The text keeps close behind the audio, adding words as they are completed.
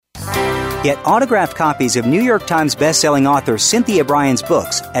Get autographed copies of New York Times bestselling author Cynthia Brian's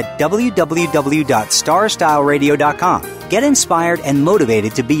books at www.starstyleradio.com. Get inspired and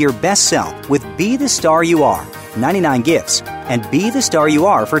motivated to be your best self with Be the Star You Are, 99 gifts, and Be the Star You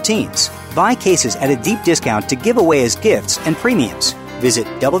Are for teens. Buy cases at a deep discount to give away as gifts and premiums. Visit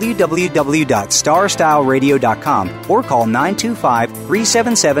www.starstyleradio.com or call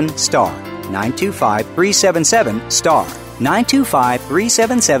 925-377-STAR. 925-377-STAR.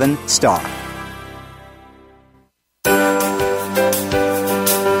 925-377-STAR.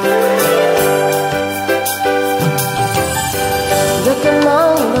 Look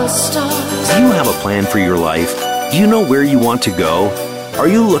among the stars. Do you have a plan for your life? Do you know where you want to go? Are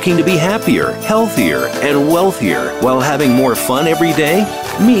you looking to be happier, healthier, and wealthier while having more fun every day?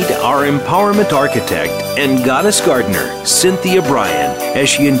 Meet our empowerment architect and goddess gardener, Cynthia Brian, as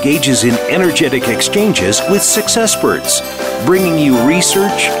she engages in energetic exchanges with successperts, bringing you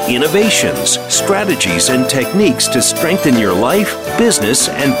research, innovations, strategies, and techniques to strengthen your life, business,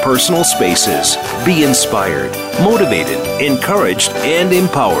 and personal spaces. Be inspired, motivated, encouraged, and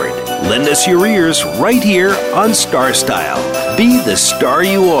empowered. Lend us your ears right here on Star Style. Be the star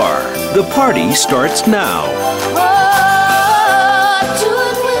you are. The party starts now.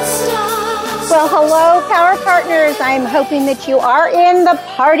 Well, hello, Power Partners. I'm hoping that you are in the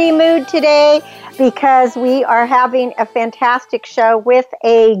party mood today because we are having a fantastic show with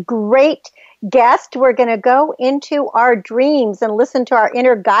a great guest. We're going to go into our dreams and listen to our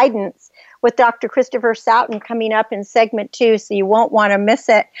inner guidance with Dr. Christopher Sowton coming up in segment 2, so you won't want to miss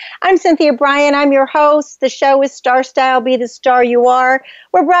it. I'm Cynthia Brian. I'm your host. The show is Star Style, Be the Star You Are.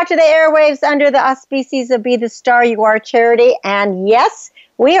 We're brought to the airwaves under the auspices of Be the Star You Are charity. And yes,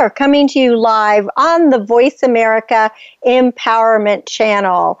 we are coming to you live on the Voice America Empowerment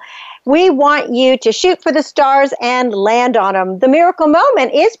Channel. We want you to shoot for the stars and land on them. The Miracle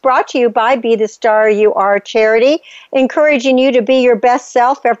Moment is brought to you by Be the Star You Are charity, encouraging you to be your best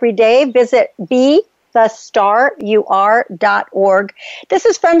self every day. Visit BeTheStarYouAre.org. This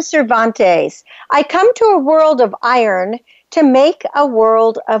is from Cervantes. I come to a world of iron to make a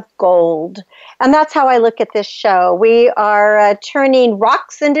world of gold. And that's how I look at this show. We are turning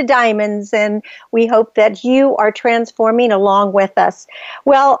rocks into diamonds, and we hope that you are transforming along with us.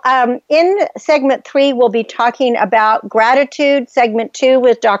 Well, in segment 3, we'll be talking about gratitude. Segment 2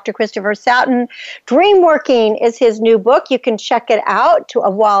 with Dr. Christopher Sowton. Dreamworking is his new book. You can check it out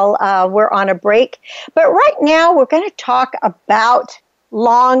while we're on a break. But right now, we're going to talk about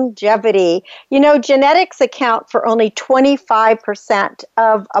longevity. You know, genetics account for only 25%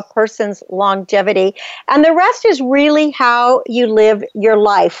 of a person's longevity, and the rest is really how you live your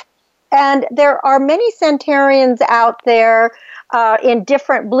life. And there are many centenarians out there in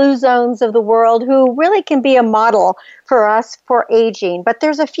different blue zones of the world who really can be a model for us for aging. But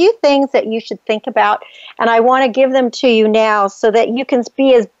there's a few things that you should think about, and I want to give them to you now so that you can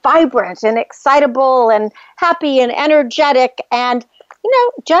be as vibrant and excitable and happy and energetic and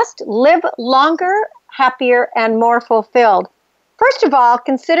just live longer, happier, and more fulfilled. First of all,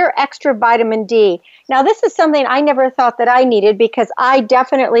 consider extra vitamin D. Now, this is something I never thought that I needed because I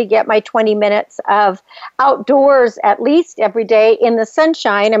definitely get my 20 minutes of outdoors at least every day in the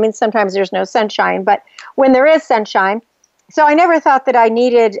sunshine. I mean, sometimes there's no sunshine, but when there is sunshine. So I never thought that I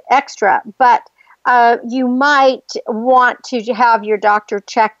needed extra, but you might want to have your doctor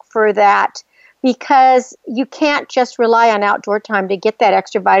check for that, because you can't just rely on outdoor time to get that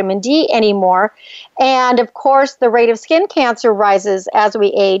extra vitamin D anymore. And of course, the rate of skin cancer rises as we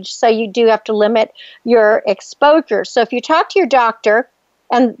age, so you do have to limit your exposure. So if you talk to your doctor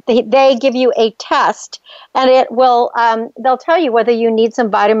and they give you a test, and it will, they'll tell you whether you need some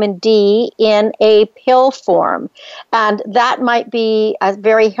vitamin D in a pill form. And that might be a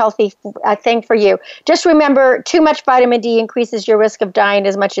very healthy thing for you. Just remember, too much vitamin D increases your risk of dying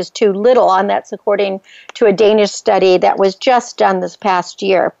as much as too little, and that's according to a Danish study that was just done this past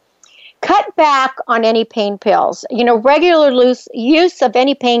year. Cut back on any pain pills. Regular use of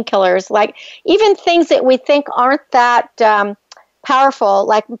any painkillers, like even things that we think aren't that powerful,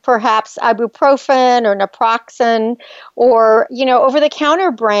 like perhaps ibuprofen or naproxen, or, over-the-counter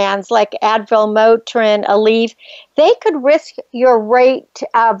brands like Advil, Motrin, Aleve, they could risk your rate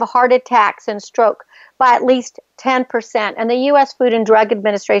of heart attacks and stroke by at least 10%. And the U.S. Food and Drug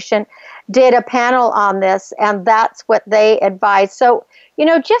Administration did a panel on this, and that's what they advise. So,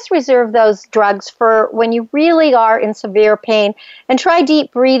 just reserve those drugs for when you really are in severe pain, and try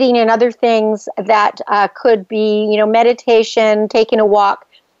deep breathing and other things that could be, meditation, taking a walk,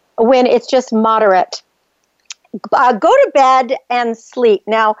 when it's just moderate. go to bed and sleep.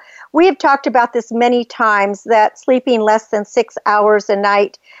 Now, we have talked about this many times, that sleeping less than 6 hours a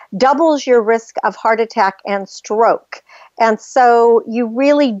night doubles your risk of heart attack and stroke. And so you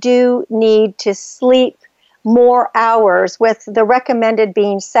really do need to sleep more hours, with the recommended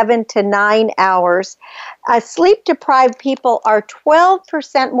being 7 to 9 hours. Sleep-deprived people are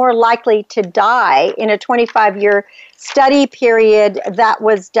 12% more likely to die in a 25-year study period that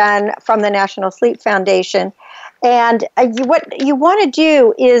was done from the National Sleep Foundation. And what you want to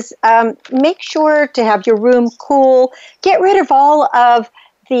do is make sure to have your room cool. Get rid of all of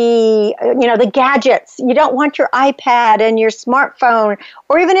the gadgets. You don't want your iPad and your smartphone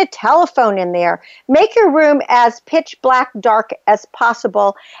or even a telephone in there. Make your room as pitch black dark as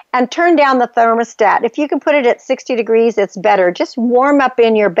possible and turn down the thermostat. If you can put it at 60 degrees, it's better. Just warm up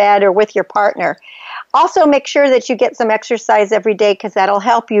in your bed or with your partner. Also, make sure that you get some exercise every day, because that'll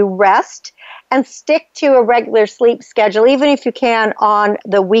help you rest, and stick to a regular sleep schedule, even if you can on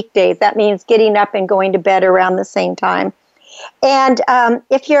the weekdays. That means getting up and going to bed around the same time. And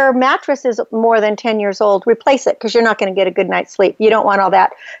if your mattress is more than 10 years old, replace it, because you're not going to get a good night's sleep. You don't want all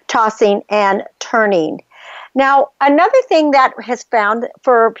that tossing and turning. Now, another thing that has found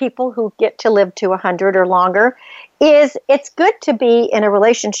for people who get to live to 100 or longer is it's good to be in a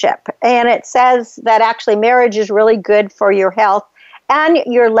relationship. And it says that actually marriage is really good for your health and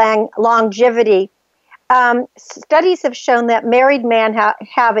your longevity. Studies have shown that married men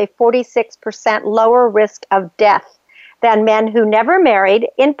have a 46% lower risk of death than men who never married,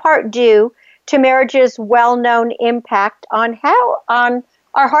 in part due to marriage's well-known impact on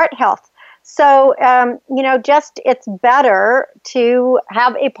our heart health. So, it's better to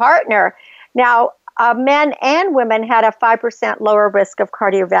have a partner. Now, men and women had a 5% lower risk of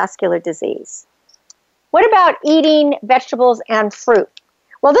cardiovascular disease. What about eating vegetables and fruit?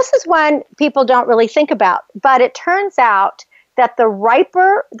 Well, this is one people don't really think about, but it turns out that the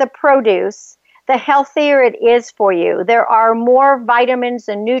riper the produce, the healthier it is for you. There are more vitamins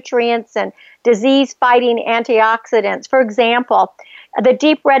and nutrients and disease-fighting antioxidants. For example, the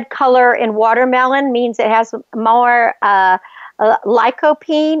deep red color in watermelon means it has more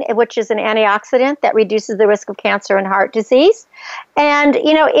lycopene, which is an antioxidant that reduces the risk of cancer and heart disease. And,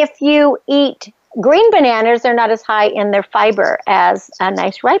 if you eat green bananas, they're not as high in their fiber as a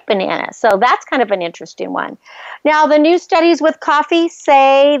nice ripe banana. So that's kind of an interesting one. Now, the new studies with coffee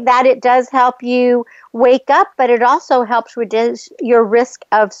say that it does help you wake up, but it also helps reduce your risk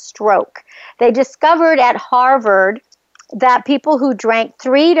of stroke. They discovered at Harvard that people who drank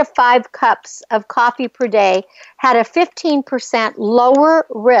 3 to 5 cups of coffee per day had a 15% lower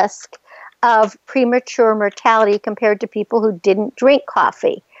risk of premature mortality compared to people who didn't drink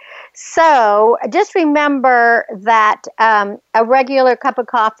coffee. So just remember that a regular cup of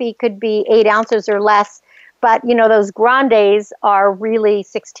coffee could be 8 ounces or less, but those grandes are really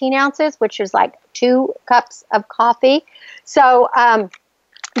 16 ounces, which is like 2 cups of coffee. So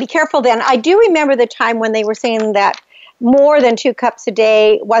be careful then. I do remember the time when they were saying that more than 2 cups a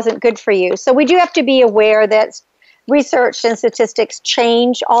day wasn't good for you. So we do have to be aware that research and statistics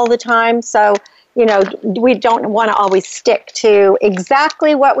change all the time. So we don't want to always stick to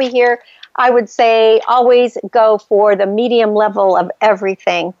exactly what we hear. I would say always go for the medium level of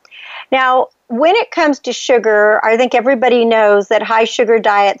everything. Now, when it comes to sugar, I think everybody knows that high sugar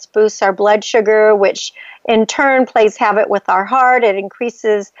diets boost our blood sugar, which in turn plays havoc with our heart. It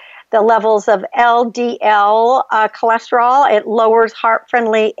increases the levels of LDL cholesterol. It lowers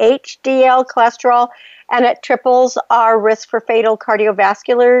heart-friendly HDL cholesterol, and it triples our risk for fatal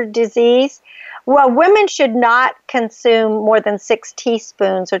cardiovascular disease. Well, women should not consume more than 6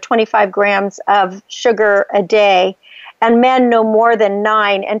 teaspoons or 25 grams of sugar a day, and men no more than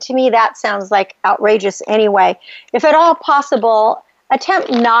 9. And to me, that sounds like outrageous anyway. If at all possible,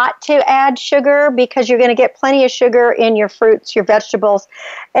 attempt not to add sugar, because you're going to get plenty of sugar in your fruits, your vegetables.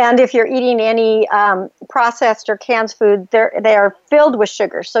 And if you're eating any processed or canned food, they are filled with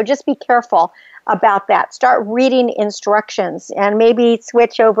sugar. So just be careful about that. Start reading instructions and maybe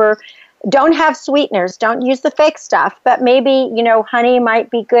switch over. Don't have sweeteners. Don't use the fake stuff. But maybe, honey might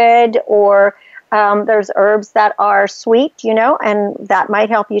be good, or there's herbs that are sweet, and that might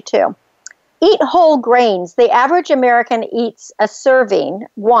help you too. Eat whole grains. The average American eats a serving,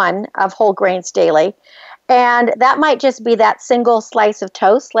 1, of whole grains daily. And that might just be that single slice of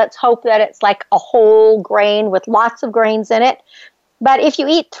toast. Let's hope that it's like a whole grain with lots of grains in it. But if you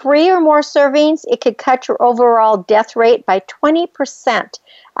eat 3 or more servings, it could cut your overall death rate by 20%.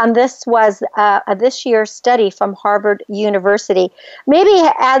 And this was this year's study from Harvard University. Maybe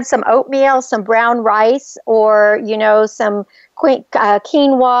add some oatmeal, some brown rice, or, some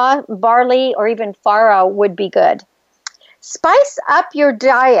quinoa, barley, or even farro would be good. Spice up your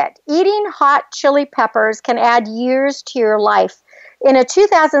diet. Eating hot chili peppers can add years to your life. In a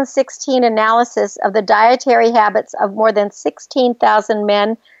 2016 analysis of the dietary habits of more than 16,000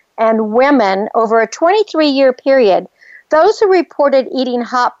 men and women over a 23-year period, those who reported eating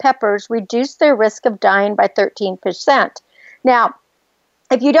hot peppers reduced their risk of dying by 13%. Now,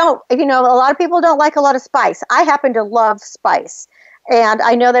 if you know, a lot of people don't like a lot of spice. I happen to love spice. And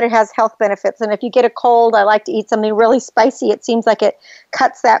I know that it has health benefits. And if you get a cold, I like to eat something really spicy. It seems like it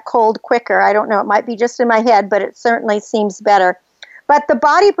cuts that cold quicker. I don't know. It might be just in my head, but it certainly seems better. But the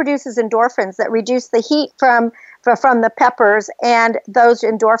body produces endorphins that reduce the heat from the peppers, and those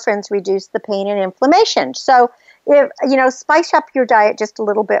endorphins reduce the pain and inflammation. So, spice up your diet just a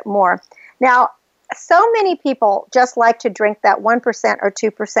little bit more. Now, so many people just like to drink that 1% or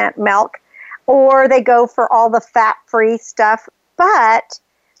 2% milk, or they go for all the fat-free stuff. But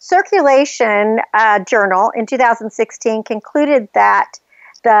Circulation Journal in 2016 concluded that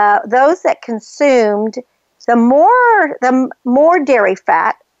those that consumed the more dairy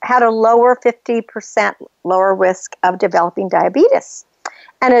fat had a lower 50% lower risk of developing diabetes.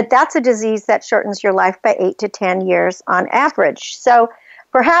 And that's a disease that shortens your life by 8 to 10 years on average. So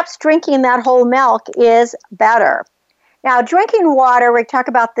perhaps drinking that whole milk is better. Now, drinking water, we talk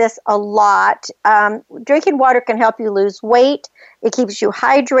about this a lot. Drinking water can help you lose weight. It keeps you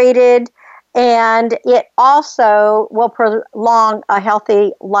hydrated, and it also will prolong a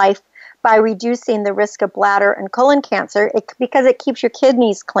healthy life by reducing the risk of bladder and colon cancer because it keeps your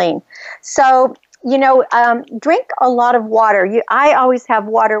kidneys clean. So, drink a lot of water. I always have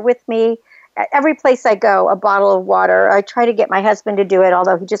water with me. At every place I go, a bottle of water. I try to get my husband to do it,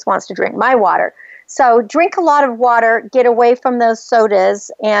 although he just wants to drink my water. So drink a lot of water, get away from those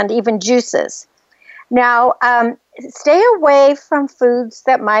sodas and even juices. Now, stay away from foods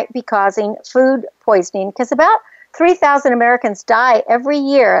that might be causing food poisoning, because about 3,000 Americans die every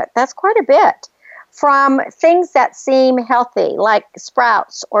year. That's quite a bit from things that seem healthy, like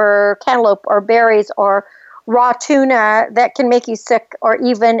sprouts or cantaloupe or berries or raw tuna that can make you sick or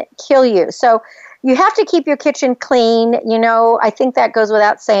even kill you. So you have to keep your kitchen clean. I think that goes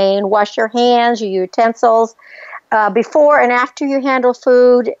without saying. Wash your hands, your utensils. Before and after you handle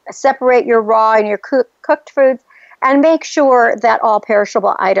food, separate your raw and your cooked foods, and make sure that all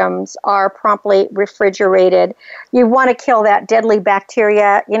perishable items are promptly refrigerated. You want to kill that deadly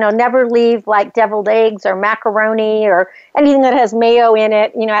bacteria. Never leave like deviled eggs or macaroni or anything that has mayo in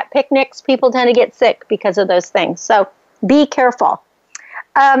it. At picnics, people tend to get sick because of those things. So be careful.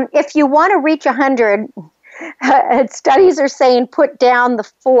 If you want to reach 100, studies are saying put down the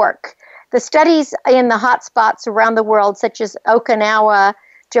fork. The studies in the hot spots around the world, such as Okinawa,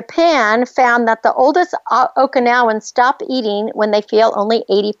 Japan, found that the oldest Okinawans stop eating when they feel only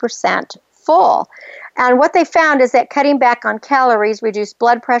 80% full. And what they found is that cutting back on calories reduced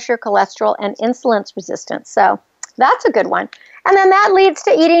blood pressure, cholesterol, and insulin resistance. So that's a good one. And then that leads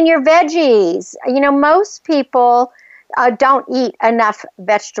to eating your veggies. Most people don't eat enough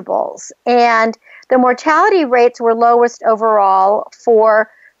vegetables. And the mortality rates were lowest overall for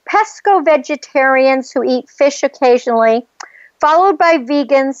pesco-vegetarians who eat fish occasionally, followed by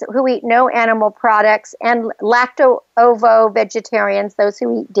vegans who eat no animal products, and lacto-ovo-vegetarians, those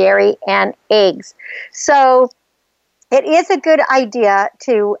who eat dairy and eggs. So it is a good idea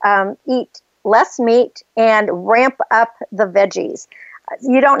to eat less meat and ramp up the veggies.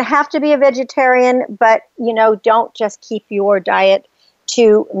 You don't have to be a vegetarian, but, don't just keep your diet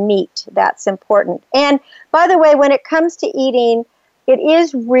to meat. That's important. And by the way, when it comes to eating, it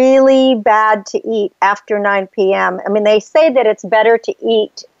is really bad to eat after 9 p.m. I mean, they say that it's better to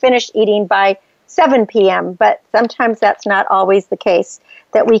finish eating by 7 p.m., but sometimes that's not always the case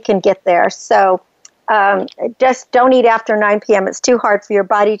that we can get there. So just don't eat after 9 p.m. It's too hard for your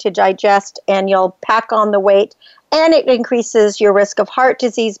body to digest, and you'll pack on the weight. And it increases your risk of heart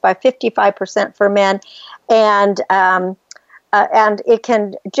disease by 55% for men. And it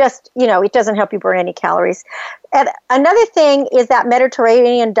can just, it doesn't help you burn any calories. And another thing is that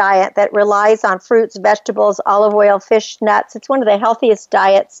Mediterranean diet that relies on fruits, vegetables, olive oil, fish, nuts. It's one of the healthiest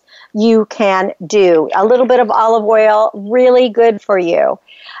diets you can do. A little bit of olive oil, really good for you.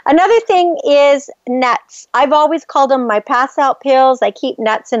 Another thing is nuts. I've always called them my pass-out pills. I keep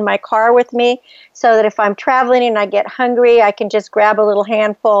nuts in my car with me so that if I'm traveling and I get hungry, I can just grab a little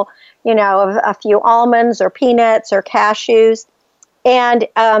handful, of a few almonds or peanuts or cashews. And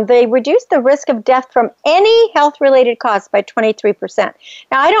they reduce the risk of death from any health-related cause by 23%.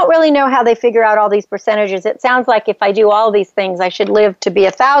 Now, I don't really know how they figure out all these percentages. It sounds like if I do all these things, I should live to be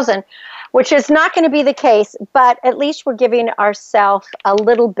 1,000, which is not going to be the case, but at least we're giving ourselves a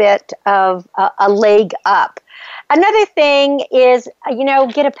little bit of a leg up. Another thing is,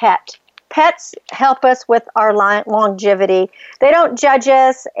 get a pet. Pets help us with our longevity. They don't judge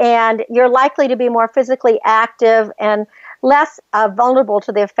us, and you're likely to be more physically active and less vulnerable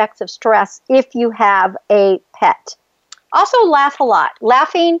to the effects of stress if you have a pet. Also, laugh a lot.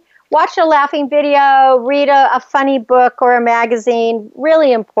 Watch a laughing video, read a funny book or a magazine,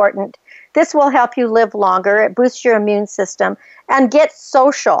 really important. This will help you live longer. It boosts your immune system. And get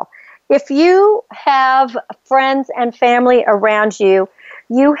social. If you have friends and family around you,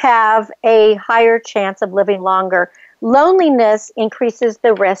 you have a higher chance of living longer. Loneliness increases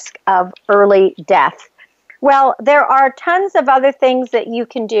the risk of early death. Well, there are tons of other things that you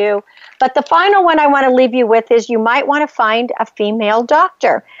can do, but the final one I want to leave you with is you might want to find a female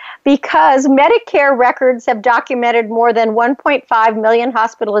doctor, because Medicare records have documented more than 1.5 million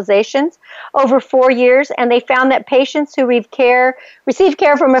hospitalizations over 4 years, and they found that patients who received care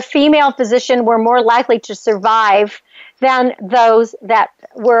from a female physician were more likely to survive than those that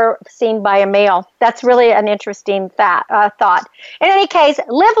were seen by a male. That's really an interesting thought. In any case,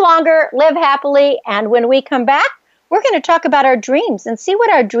 live longer, live happily, and when we come back, we're going to talk about our dreams and see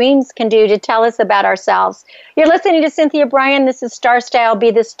what our dreams can do to tell us about ourselves. You're listening to Cynthia Brian. This is Star Style, Be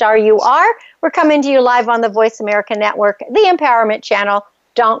the Star You Are. We're coming to you live on the Voice America Network, the Empowerment Channel.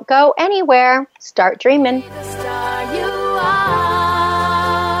 Don't go anywhere. Start dreaming. The star you are.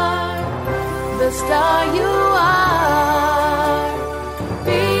 The star you are.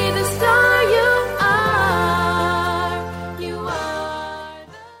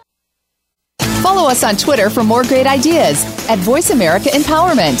 Follow us on Twitter for more great ideas at Voice America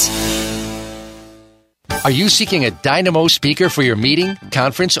Empowerment. Are you seeking a dynamo speaker for your meeting,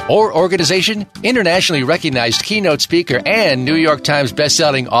 conference, or organization? Internationally recognized keynote speaker and New York Times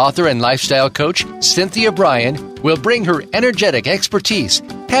bestselling author and lifestyle coach, Cynthia Brian, will bring her energetic expertise,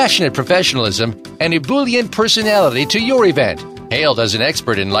 passionate professionalism, and ebullient personality to your event. Hailed as an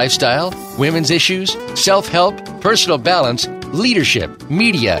expert in lifestyle, women's issues, self-help, personal balance, leadership,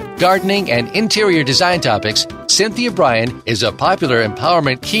 media, gardening, and interior design topics, Cynthia Brian is a popular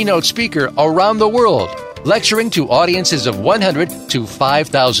empowerment keynote speaker around the world, lecturing to audiences of 100 to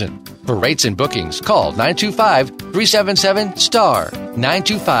 5,000. For rates and bookings, call 925-377-STAR,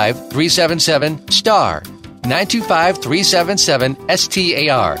 925-377-STAR,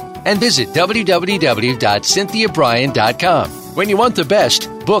 925-377-STAR, and visit www.cynthiabrian.com. When you want the best,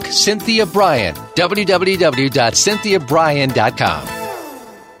 book Cynthia Brian, www.cynthiabrian.com.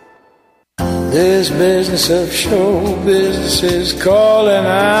 This business of show business is calling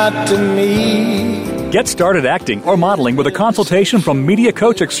out to me. Get started acting or modeling with a consultation from media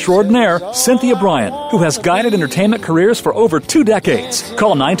coach extraordinaire Cynthia Brian, who has guided entertainment careers for over 2 decades.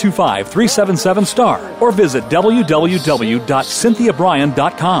 Call 925-377-STAR or visit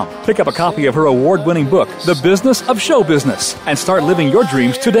www.cynthiabrian.com. Pick up a copy of her award-winning book, The Business of Show Business, and start living your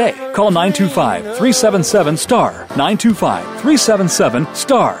dreams today. Call 925-377-STAR,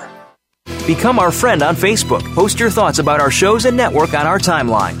 925-377-STAR. Become our friend on Facebook. Post your thoughts about our shows and network on our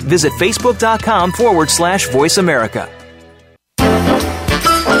timeline. Visit Facebook.com/Voice America.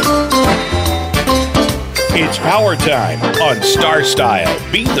 It's power time on Star Style.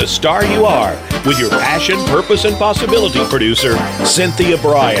 Be the star you are with your passion, purpose, and possibility producer, Cynthia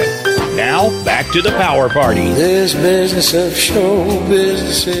Brian. Now, back to the power party. This business of show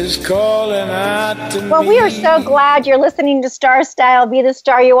business is calling out to me. Well, we are so glad you're listening to Star Style, Be the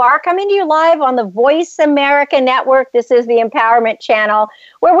Star You Are, coming to you live on the Voice America Network. This is the Empowerment Channel,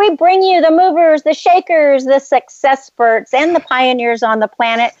 where we bring you the movers, the shakers, the success experts, and the pioneers on the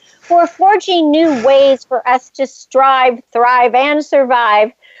planet who are forging new ways for us to strive, thrive, and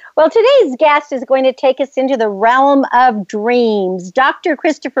survive. Well, today's guest is going to take us into the realm of dreams. Dr.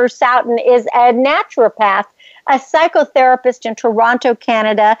 Christopher Sowton is a naturopath, a psychotherapist in Toronto,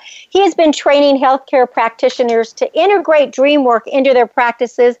 Canada. He has been training healthcare practitioners to integrate dreamwork into their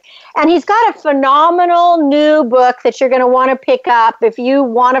practices, and he's got a phenomenal new book that you're going to want to pick up if you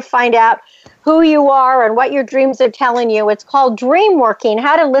want to find out who you are and what your dreams are telling you. It's called Dreamworking,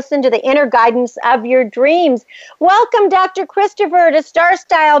 How to Listen to the Inner Guidance of Your Dreams. Welcome, Dr. Christopher, to Star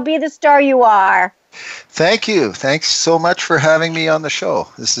Style, Be the Star You Are. Thank you. Thanks so much for having me on the show.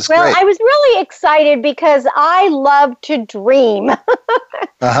 This is great. Well, I was really excited because I love to dream. And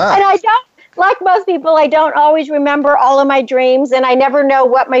I don't like most people, I don't always remember all of my dreams, and I never know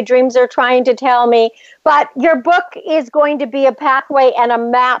what my dreams are trying to tell me. But your book is going to be a pathway and a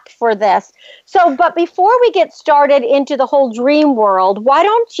map for this. So, but before we get started into the whole dream world, why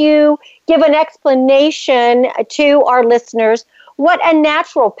don't you give an explanation to our listeners what a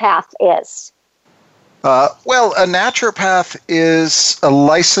naturopath is? Well, a naturopath is a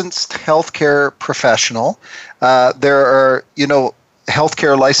licensed healthcare professional. There are,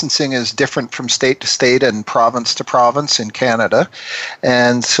 healthcare licensing is different from state to state and province to province in Canada.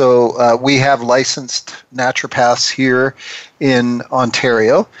 And so we have licensed naturopaths here in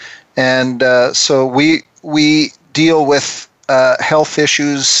Ontario. And so we deal with health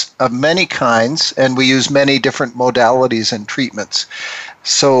issues of many kinds, and we use many different modalities and treatments.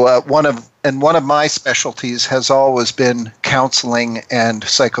 So one of my specialties has always been counseling and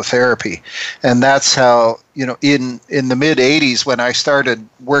psychotherapy. And that's how, in the mid 80s when I started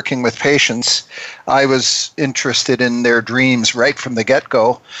working with patients, I was interested in their dreams right from the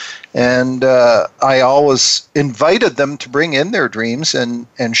get-go. And I always invited them to bring in their dreams and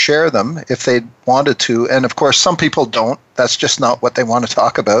share them if they wanted to. And of course, some people don't. That's just not what they want to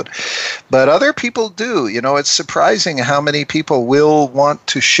talk about. But other people do. It's surprising how many people will want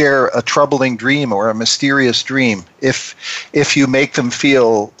to share a troubling dream or a mysterious dream if you make them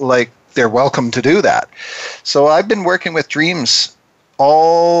feel like they're welcome to do that. So I've been working with dreams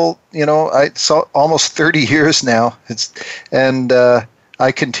almost 30 years now.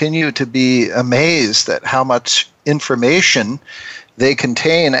 I continue to be amazed at how much information they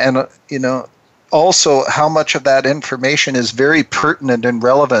contain, and also how much of that information is very pertinent and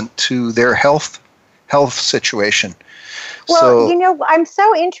relevant to their health situation. Well, I'm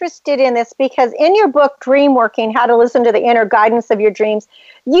so interested in this because in your book, Dreamworking, How to Listen to the Inner Guidance of Your Dreams,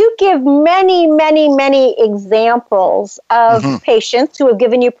 you give many, many, many examples of patients who have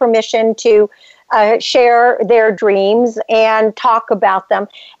given you permission to share their dreams and talk about them.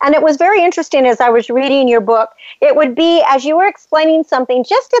 And it was very interesting as I was reading your book. It would be, as you were explaining something,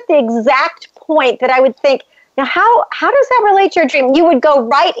 just at the exact point that I would think, now how does that relate to your dream? You would go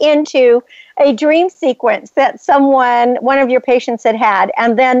right into a dream sequence that one of your patients had,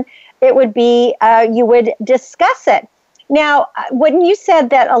 and then it would be, you would discuss it. Now, when you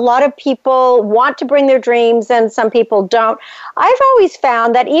said that a lot of people want to bring their dreams and some people don't, I've always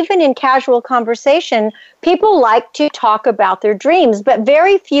found that even in casual conversation, people like to talk about their dreams, but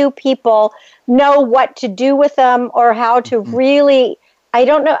very few people know what to do with them or how to really, I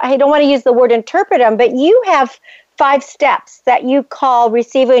don't want to use the word interpret them, but you have 5 steps that you call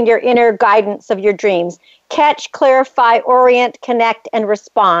receiving your inner guidance of your dreams: catch, clarify, orient, connect, and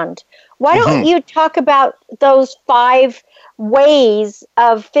respond. Why don't you talk about those 5 ways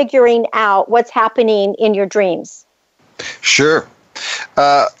of figuring out what's happening in your dreams? Sure.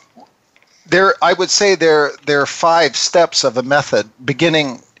 I would say there are 5 steps of a method,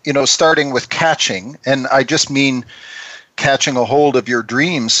 beginning, starting with catching. And I just mean catching a hold of your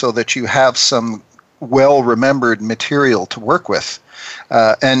dreams so that you have some well-remembered material to work with.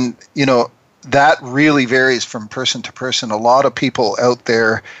 That really varies from person to person. A lot of people out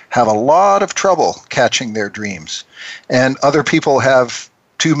there have a lot of trouble catching their dreams, and other people have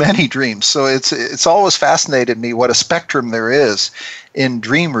too many dreams. So it's always fascinated me what a spectrum there is in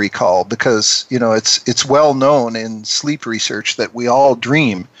dream recall, because it's well known in sleep research that we all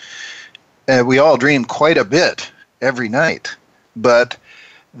dream. We all dream quite a bit every night, but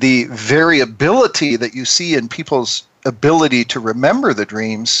the variability that you see in people's ability to remember the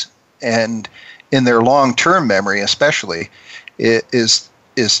dreams, and in their long-term memory especially, is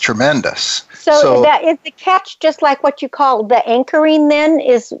tremendous. So that is the catch, just like what you call the anchoring then,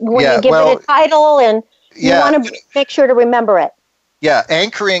 is when you give it a title and you want to make sure to remember it. Yeah,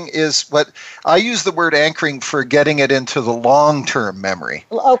 anchoring is what I use the word anchoring for getting it into the long-term memory.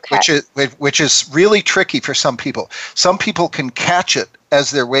 Okay. Which is really tricky for some people. Some people can catch it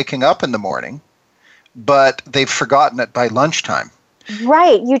as they're waking up in the morning, but they've forgotten it by lunchtime.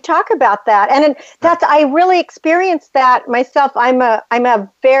 Right. You talk about that. And I really experienced that myself. I'm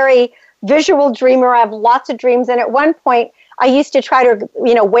a very visual dreamer. I have lots of dreams. And at one point, I used to try to,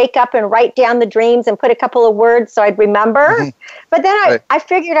 wake up and write down the dreams and put a couple of words so I'd remember. But then I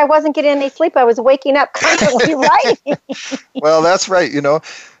figured I wasn't getting any sleep. I was waking up constantly writing. Well, that's right.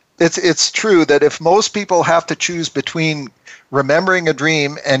 It's true that if most people have to choose between remembering a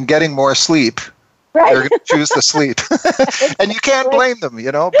dream and getting more sleep, they're going to choose the sleep. And you can't blame them,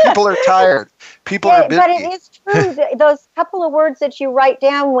 People are tired. People are busy. But it is true that those couple of words that you write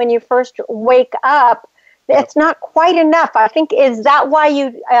down when you first wake up, it's not quite enough. I think, is that why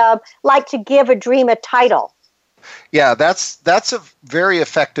you like to give a dream a title? Yeah, that's a very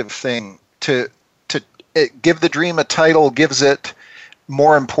effective thing to give the dream a title gives it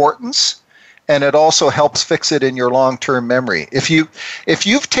more importance, and it also helps fix it in your long-term memory. If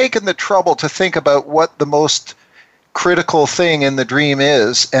you've taken the trouble to think about what the most critical thing in the dream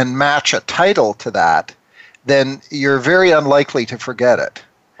is and match a title to that, then you're very unlikely to forget it.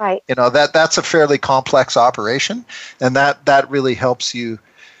 Right. That's a fairly complex operation, and that really helps you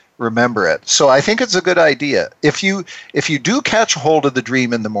remember it. So I think it's a good idea. If you do catch hold of the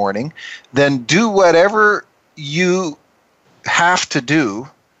dream in the morning, then do whatever you have to do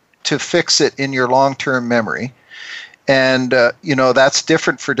to fix it in your long-term memory. And, that's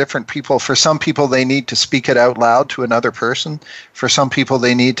different for different people. For some people, they need to speak it out loud to another person. For some people,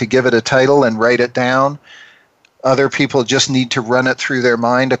 they need to give it a title and write it down. Other people just need to run it through their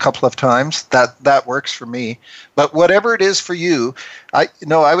mind a couple of times. That works for me. But whatever it is for you,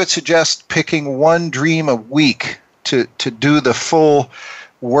 I would suggest picking one dream a week to do the full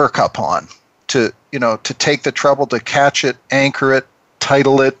workup on, to take the trouble to catch it, anchor it,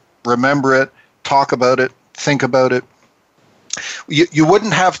 title it, remember it, talk about it, think about it. You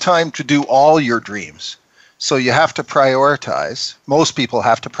wouldn't have time to do all your dreams, so you have to prioritize. Most people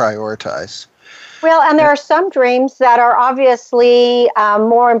have to prioritize. Well, and there are some dreams that are obviously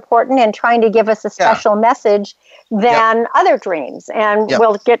more important and trying to give us a special message than other dreams. And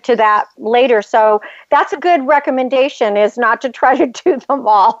we'll get to that later. So that's a good recommendation, is not to try to do them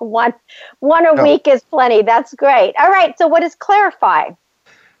all. One a week is plenty. That's great. All right. So what is clarify?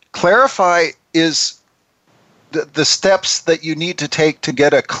 Clarify is the steps that you need to take to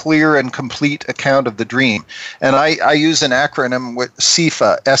get a clear and complete account of the dream. And I use an acronym with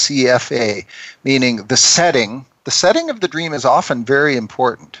SEFA, S-E-F-A, meaning the setting. The setting of the dream is often very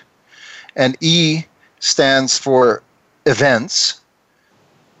important. And E stands for events,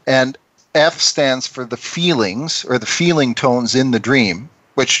 and F stands for the feelings, or the feeling tones in the dream,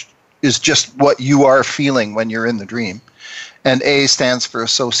 which is just what you are feeling when you're in the dream. And A stands for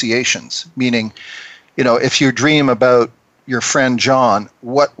associations, meaning, if you dream about your friend John,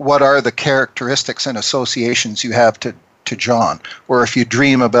 what are the characteristics and associations you have to John? Or if you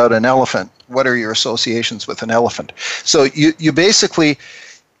dream about an elephant, what are your associations with an elephant? So you basically,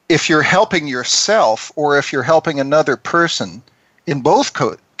 if you're helping yourself or if you're helping another person, in both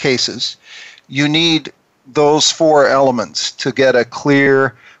cases, you need those four elements to get a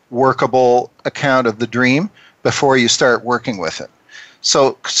clear, workable account of the dream before you start working with it.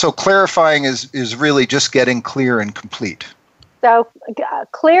 So clarifying is really just getting clear and complete. So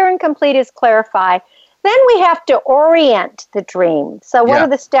clear and complete is clarify. Then we have to orient the dream. So what are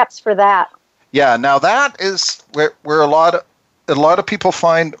the steps for that? Yeah, now that is where a lot of people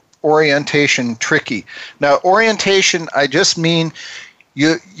find orientation tricky. Now, orientation, I just mean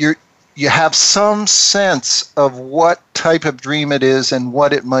you have some sense of what type of dream it is and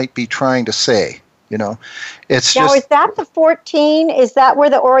what it might be trying to say. It's now, just. Is that the 14? Is that where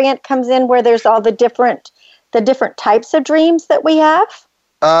the Orient comes in, where there's all the different types of dreams that we have?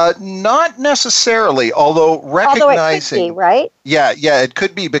 Not necessarily, although recognizing. Although it could be, right? Yeah, it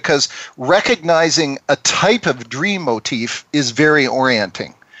could be, because recognizing a type of dream motif is very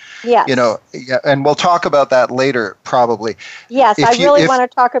orienting. Yes. And we'll talk about that later, probably. Yes, I really want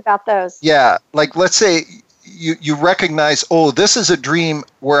to talk about those. Yeah, like let's say you recognize, this is a dream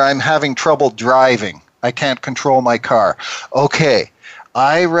where I'm having trouble driving. I can't control my car. Okay,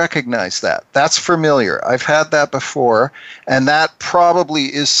 I recognize that. That's familiar. I've had that before, and that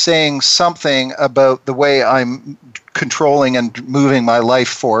probably is saying something about the way I'm controlling and moving my life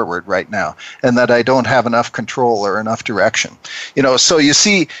forward right now, and that I don't have enough control or enough direction. So you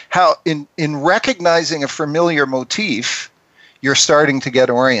see how in recognizing a familiar motif, you're starting to get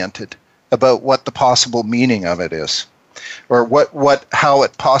oriented about what the possible meaning of it is, or how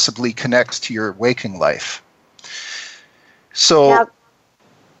it possibly connects to your waking life. So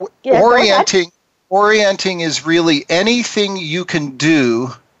orienting is really anything you can do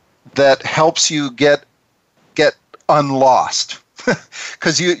that helps you get unlost,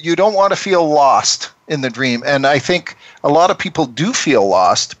 because you don't want to feel lost in the dream. And I think a lot of people do feel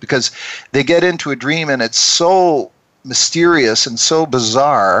lost because they get into a dream and it's so mysterious and so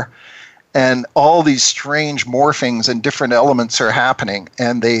bizarre, and all these strange morphings and different elements are happening,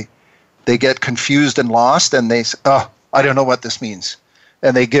 and they get confused and lost, and they say, I don't know what this means,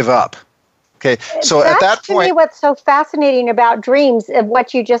 and they give up. Okay, so at that point, to me, what's so fascinating about dreams, of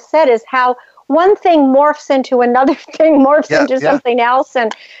what you just said, is how one thing morphs into another thing, into something else,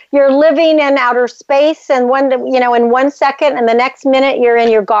 and you're living in outer space, and in 1 second, and the next minute you're in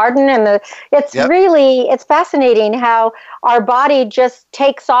your garden, and it's fascinating how our body just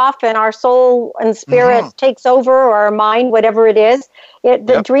takes off, and our soul and spirit takes over, or our mind, whatever it is.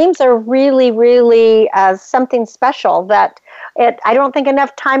 The dreams are really, really something special that I don't think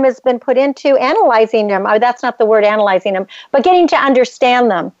enough time has been put into analyzing them. That's not the word, analyzing them, but getting to understand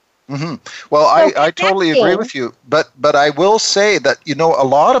them. Mm-hmm. Well, I totally agree with you, but I will say that, a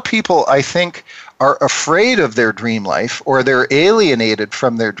lot of people, I think, are afraid of their dream life, or they're alienated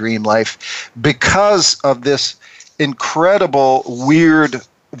from their dream life because of this incredible, weird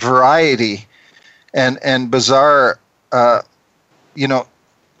variety and bizarre, a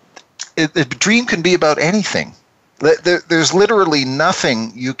dream can be about anything. There's literally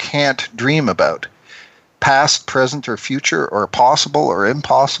nothing you can't dream about. Past, present, or future, or possible or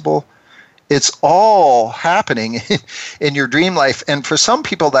impossible. It's all happening in your dream life. And for some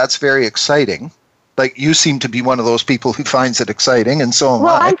people, that's very exciting. Like, you seem to be one of those people who finds it exciting, and so am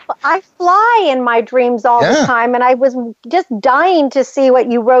I. I fly in my dreams all the time, and I was just dying to see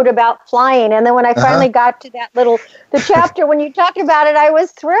what you wrote about flying. And then when I finally got to the chapter when you talked about it, I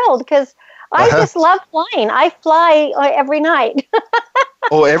was thrilled, because I just love flying. I fly every night.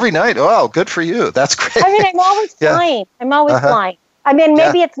 Oh, every night? Oh, good for you. That's great. I mean, I'm always flying. I'm always flying. I mean,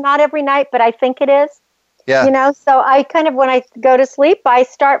 maybe it's not every night, but I think it is. Yeah. So I kind of, when I go to sleep, I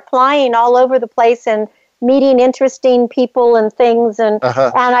start flying all over the place and meeting interesting people and things. And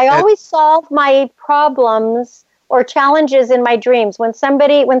I always solve my problems or challenges in my dreams. When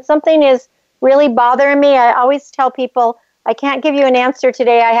something is really bothering me, I always tell people, I can't give you an answer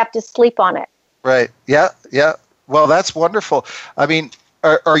today. I have to sleep on it. Right. Yeah. Well, that's wonderful. I mean,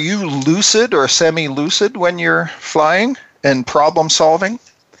 are you lucid or semi-lucid when you're flying and problem solving?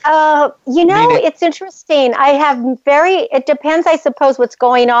 It's interesting. It depends, I suppose, what's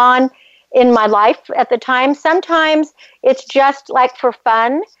going on in my life at the time. Sometimes it's just like for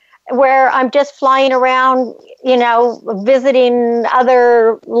fun, where I'm just flying around, visiting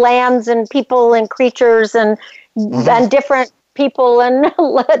other lands and people and creatures and different people, and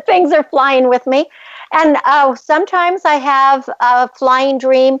things are flying with me. And sometimes I have a flying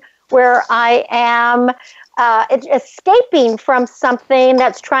dream where I am escaping from something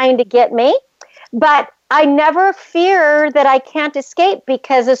that's trying to get me. But I never fear that I can't escape,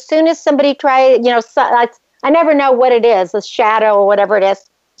 because as soon as somebody tries, I never know what it is, a shadow or whatever it is,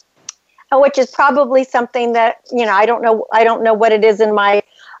 which is probably something that, I don't know what it is in my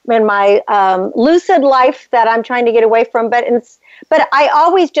lucid life that I'm trying to get away from. But I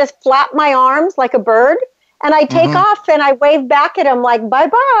always just flap my arms like a bird, and I take off, and I wave back at them like,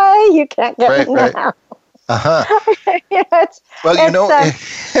 bye-bye, you can't get me now.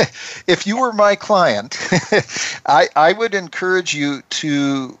 If you were my client, I would encourage you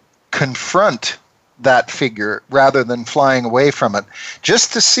to confront that figure rather than flying away from it,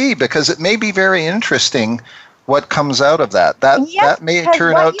 just to see, because it may be very interesting what comes out of that. That may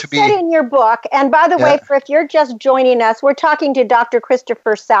turn out to be... What you said in your book, and by the way, if you're just joining us, we're talking to Dr.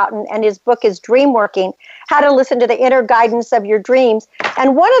 Christopher Sowton, and his book is Dreamworking, How to Listen to the Inner Guidance of Your Dreams.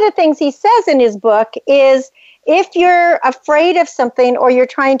 And one of the things he says in his book is, if you're afraid of something, or you're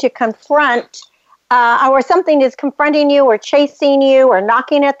trying to confront, or something is confronting you or chasing you or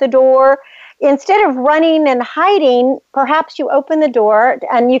knocking at the door, instead of running and hiding, perhaps you open the door,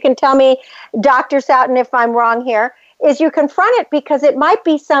 and you can tell me, Dr. Sowton, if I'm wrong here, is you confront it, because it might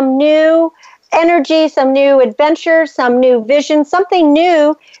be some new energy, some new adventure, some new vision, something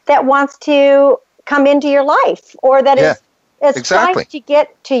new that wants to come into your life, or that is trying to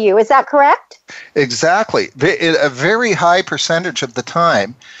get to you. Is that correct? Exactly. A very high percentage of the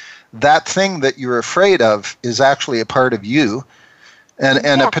time, that thing that you're afraid of is actually a part of you.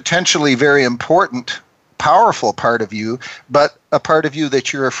 And a potentially very important, powerful part of you, but a part of you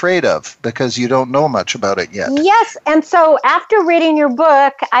that you're afraid of because you don't know much about it yet. Yes, and so after reading your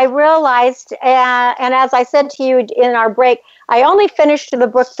book, I realized, and as I said to you in our break, I only finished the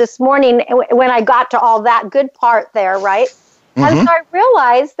book this morning when I got to all that good part there, right? And so I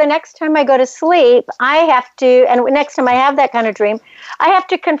realized the next time I go to sleep, I have to, and next time I have that kind of dream, I have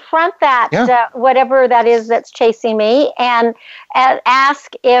to confront that, whatever that is that's chasing me, and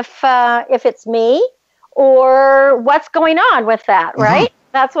ask if it's me or what's going on with that, right?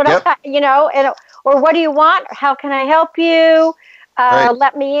 That's what or what do you want? How can I help you?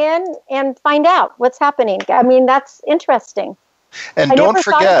 Let me in and find out what's happening. I mean, that's interesting. And don't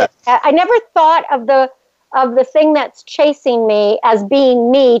forget, I never thought of the thing that's chasing me as being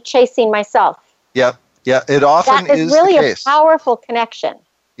me chasing myself. Yeah. It often is really the case. A powerful connection.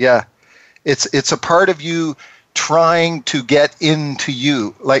 Yeah. It's a part of you trying to get into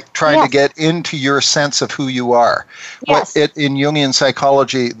you, like trying to get into your sense of who you are. Yes. What in Jungian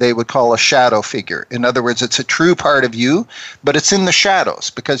psychology they would call a shadow figure. In other words, it's a true part of you, but it's in the shadows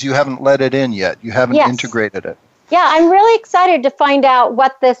because you haven't let it in yet. You haven't integrated it. Yeah, I'm really excited to find out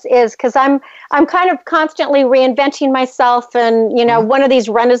what this is because I'm kind of constantly reinventing myself, and one of these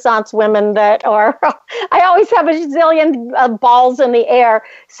Renaissance women that are. I always have a zillion balls in the air.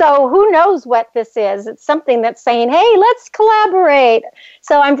 So who knows what this is? It's something that's saying, "Hey, let's collaborate."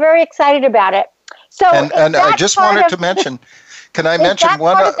 So I'm very excited about it. So and I just wanted to mention. Can I mention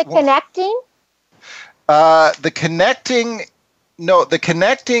one? Part of the connecting? The connecting. No, the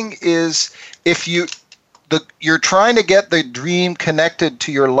connecting is if you. You're trying to get the dream connected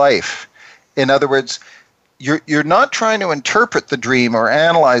to your life. In other words, you're not trying to interpret the dream or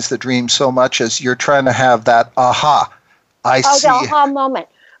analyze the dream so much as you're trying to have that aha. The aha moment.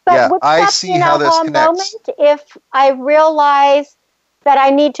 But would I see an how aha this connects. Moment if I realize that I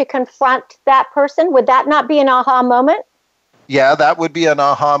need to confront that person? Would that not be an aha moment? Yeah, that would be an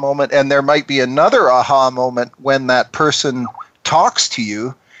aha moment. And there might be another aha moment when that person talks to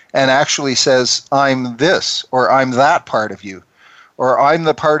you and actually says, I'm this, or I'm that part of you, or I'm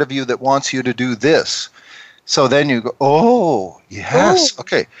the part of you that wants you to do this. So then you go, oh, yes,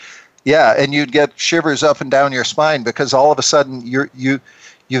 okay. Yeah, and you'd get shivers up and down your spine because all of a sudden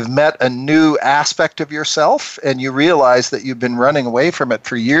you've met a new aspect of yourself and you realize that you've been running away from it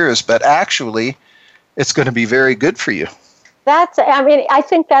for years, but actually it's going to be very good for you. I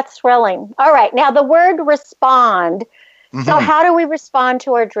think that's thrilling. All right, now the word respond. So how do we respond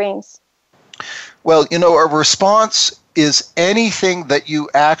to our dreams? Well, a response is anything that you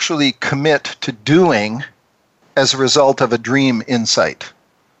actually commit to doing as a result of a dream insight.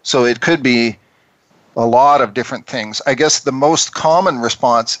 So it could be a lot of different things. I guess the most common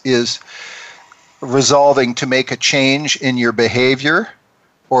response is resolving to make a change in your behavior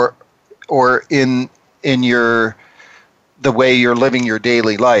or in the way you're living your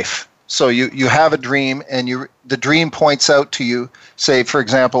daily life. So you have a dream and the dream points out to you, say, for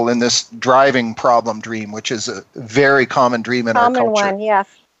example, in this driving problem dream, which is a very common dream in our culture. Common one, yes.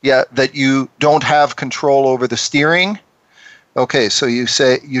 Yeah, that you don't have control over the steering. Okay, so you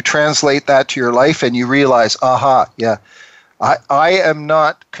translate that to your life and you realize, I am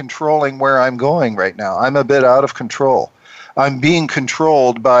not controlling where I'm going right now. I'm a bit out of control. I'm being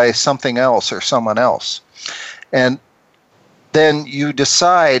controlled by something else or someone else. And then you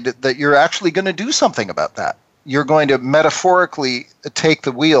decide that you're actually going to do something about that. You're going to metaphorically take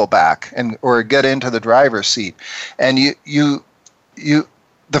the wheel back or get into the driver's seat. And the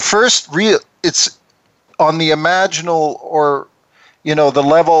first real, it's on the imaginal or, the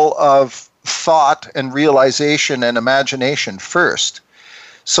level of thought and realization and imagination first.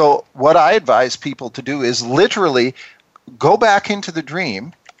 So what I advise people to do is literally go back into the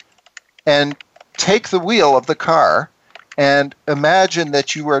dream and take the wheel of the car and imagine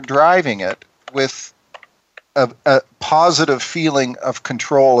that you are driving it with a positive feeling of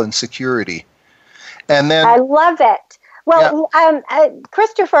control and security. And then I love it. Well,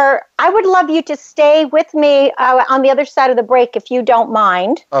 Christopher, I would love you to stay with me on the other side of the break if you don't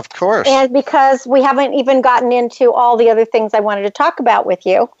mind. Of course. And because we haven't even gotten into all the other things I wanted to talk about with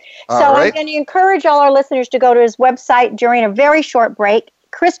you. I'm going to encourage all our listeners to go to his website during a very short break,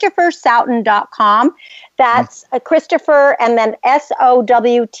 ChristopherSowton.com. That's Christopher and then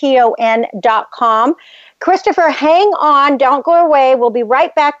SOWTON.com. Christopher, hang on. Don't go away. We'll be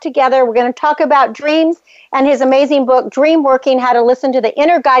right back together. We're going to talk about dreams and his amazing book, Dreamworking, How to Listen to the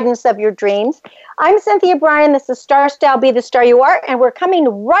Inner Guidance of Your Dreams. I'm Cynthia Brian. This is Star Style, Be the Star You Are, and we're coming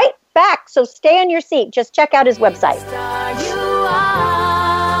right back. So stay on your seat. Just check out his website. The star you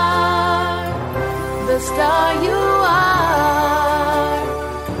are. The star you are.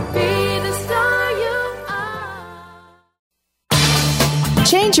 Be the star you are.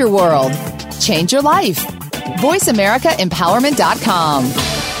 Change your world. Change your life. VoiceAmericaEmpowerment.com.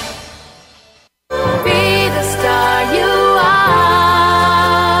 Be the star you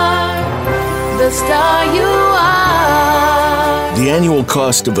are. The star you are. The annual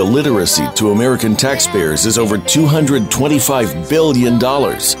cost of illiteracy to American taxpayers is over $225 billion.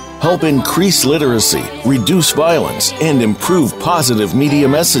 Help increase literacy, reduce violence, and improve positive media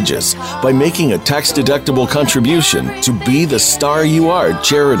messages by making a tax-deductible contribution to Be the Star You Are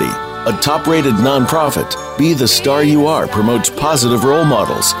charity. A top-rated nonprofit, Be the Star You Are promotes positive role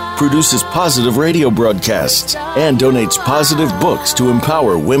models, produces positive radio broadcasts, and donates positive books to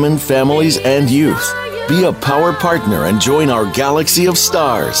empower women, families, and youth. Be a power partner and join our galaxy of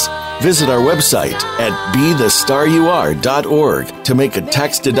stars. Visit our website at BeTheStarYouAre.org to make a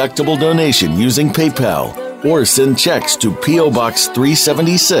tax-deductible donation using PayPal or send checks to P.O. Box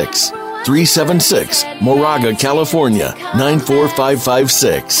 376 Moraga, California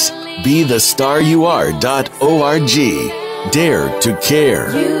 94556. BeTheStarYouAre.org. Dare to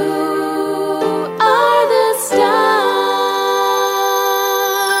care. You are the star.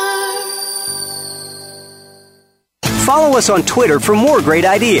 Follow us on Twitter for more great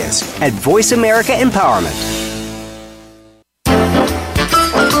ideas at Voice America Empowerment.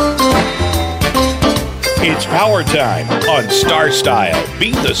 It's power time on Star Style.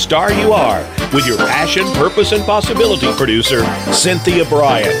 Be the star you are with your passion, purpose, and possibility producer, Cynthia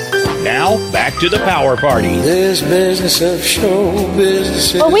Brian. Now, back to the Power Party. This business of show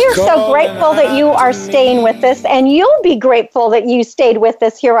business. Well, we are so grateful that you are staying with us, and you'll be grateful that you stayed with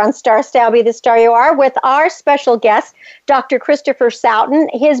us here on Star Style, Be the Star You Are, with our special guest, Dr. Christopher Sowton.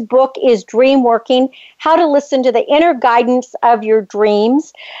 His book is Dreamworking, How to Listen to the Inner Guidance of Your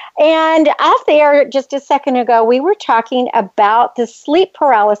Dreams. And off the air just a second ago, we were talking about the sleep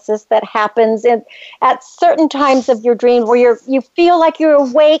paralysis that happens at certain times of your dream where you feel like you're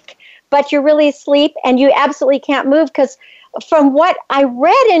awake, but you're really asleep and you absolutely can't move, because from what I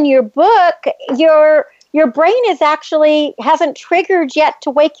read in your book, your brain hasn't triggered yet to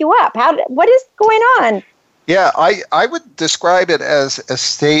wake you up. What is going on? Yeah, I would describe it as a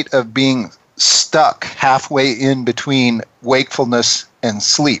state of being stuck halfway in between wakefulness and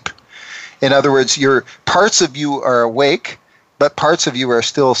sleep. In other words, parts of you are awake, but parts of you are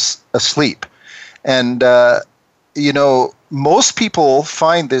still asleep. And, most people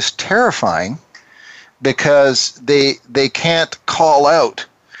find this terrifying because they can't call out.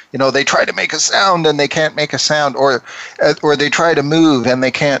 They try to make a sound and they can't make a sound, or they try to move and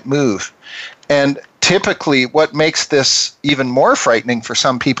they can't move. And typically what makes this even more frightening for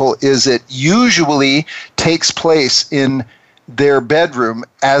some people is it usually takes place in their bedroom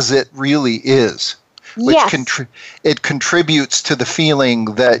as it really is. Which yes. It contributes to the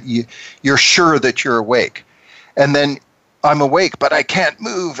feeling that you're sure that you're awake. And then I'm awake, but I can't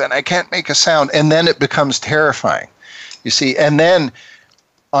move and I can't make a sound. And then it becomes terrifying, you see. And then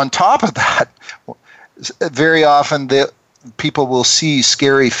on top of that, very often people will see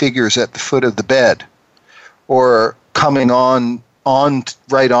scary figures at the foot of the bed, or coming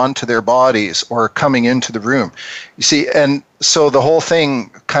right onto their bodies, or coming into the room. You see, and so the whole thing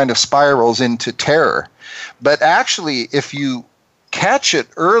kind of spirals into terror. But actually, if you catch it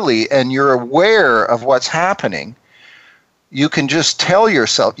early and you're aware of what's happening, you can just tell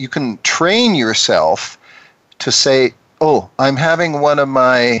yourself, you can train yourself to say, oh, I'm having one of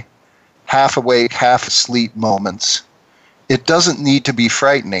my half awake, half asleep moments. It doesn't need to be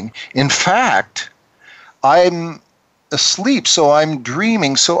frightening. In fact, I'm asleep, so I'm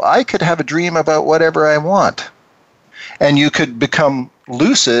dreaming, so I could have a dream about whatever I want. And you could become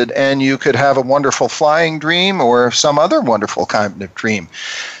lucid, and you could have a wonderful flying dream or some other wonderful kind of dream.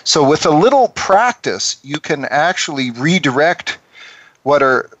 So with a little practice, you can actually redirect what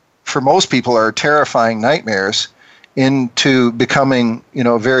are, for most people, are terrifying nightmares into becoming,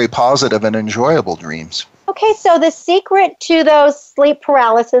 very positive and enjoyable dreams. Okay, so the secret to those sleep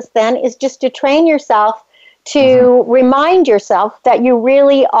paralysis then is just to train yourself to remind yourself that you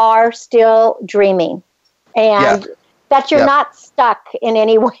really are still dreaming, and that you're not stuck in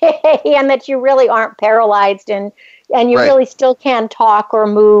any way, and that you really aren't paralyzed, and you really still can talk or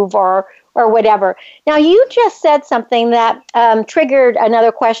move or whatever. Now, you just said something that triggered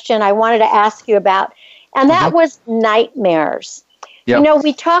another question I wanted to ask you about, and that was nightmares. Yep.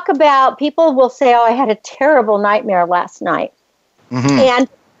 We talk about, people will say, oh, I had a terrible nightmare last night. And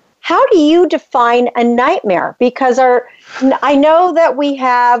how do you define a nightmare? Because I know that we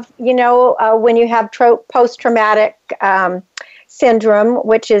have, when you have post-traumatic syndrome,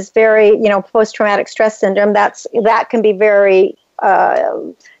 which is very, post-traumatic stress syndrome, that can be very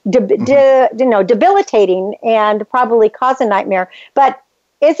debilitating and probably cause a nightmare. But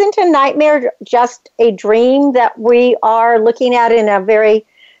isn't a nightmare just a dream that we are looking at in a very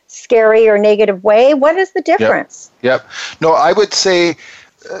scary or negative way? What is the difference? Yep. No, I would say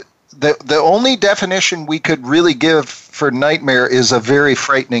the only definition we could really give for nightmare is a very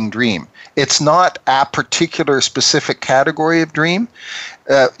frightening dream. It's not a particular specific category of dream.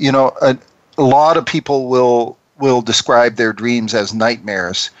 A lot of people will describe their dreams as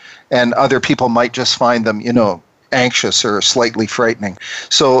nightmares, and other people might just find them, anxious or slightly frightening.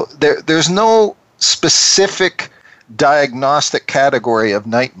 So there's no specific diagnostic category of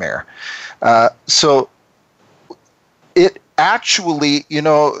nightmare. So it actually,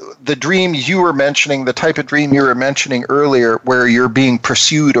 the dream you were mentioning, the type of dream you were mentioning earlier, where you're being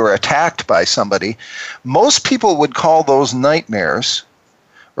pursued or attacked by somebody, most people would call those nightmares,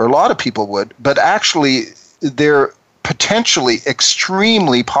 or a lot of people would, but actually they're potentially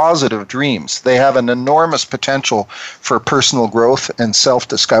extremely positive dreams. They have an enormous potential for personal growth and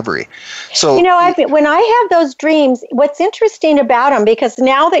self-discovery. So, when I have those dreams, what's interesting about them, because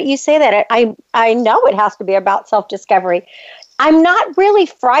now that you say that, I know it has to be about self-discovery. I'm not really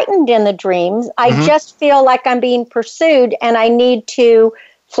frightened in the dreams. I just feel like I'm being pursued and I need to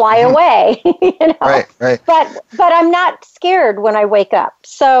fly away. Right. But I'm not scared when I wake up.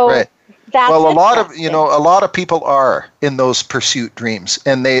 So. Right. Well, a lot of people are in those pursuit dreams,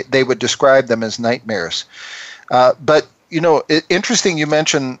 and they would describe them as nightmares. But interesting. You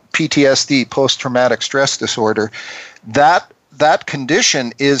mentioned PTSD, post-traumatic stress disorder. That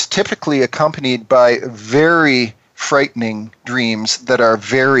condition is typically accompanied by very frightening dreams that are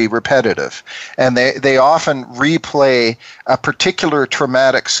very repetitive, and they often replay a particular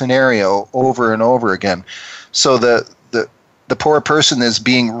traumatic scenario over and over again. So the poor person is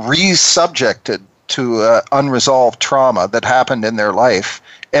being re-subjected to unresolved trauma that happened in their life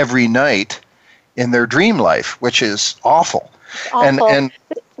every night in their dream life, which is awful. And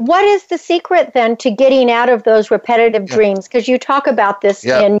what is the secret then to getting out of those repetitive dreams? Because you talk about this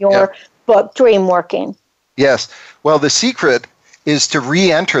in your book, Dreamworking. Yes. Well, the secret is to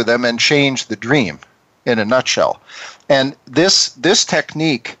re-enter them and change the dream, in a nutshell. And this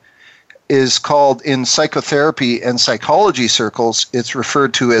technique is called, in psychotherapy and psychology circles, it's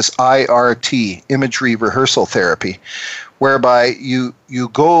referred to as IRT, imagery rehearsal therapy, whereby you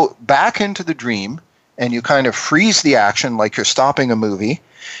go back into the dream and you kind of freeze the action like you're stopping a movie,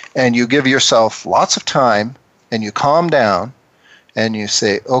 and you give yourself lots of time and you calm down and you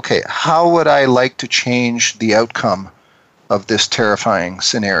say, okay, how would I like to change the outcome of this terrifying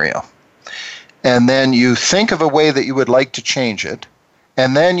scenario? And then you think of a way that you would like to change it.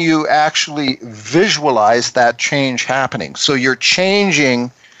 And then you actually visualize that change happening. So you're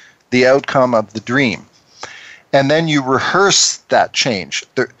changing the outcome of the dream. And then you rehearse that change.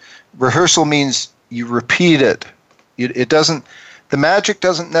 The rehearsal means you repeat it. The magic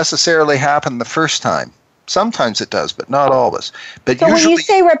doesn't necessarily happen the first time. Sometimes it does, but not always. But so usually, when you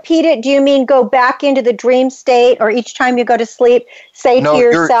say repeat it, do you mean go back into the dream state, or each time you go to sleep, say to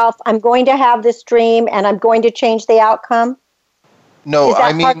yourself, I'm going to have this dream and I'm going to change the outcome? No,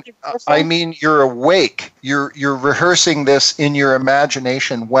 I mean you're awake. You're rehearsing this in your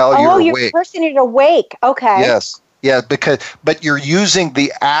imagination while you're awake. Oh, you're rehearsing it awake. Okay. Yes. Yeah, but you're using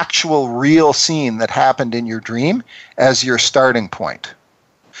the actual real scene that happened in your dream as your starting point.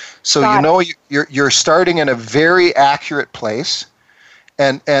 So you're starting in a very accurate place,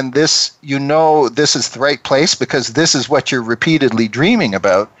 and this this is the right place because this is what you're repeatedly dreaming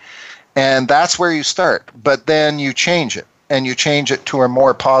about, and that's where you start. But then you change it. And you change it to a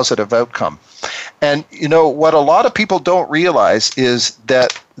more positive outcome. And what a lot of people don't realize is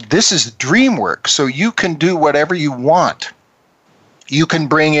that this is dream work. So you can do whatever you want. You can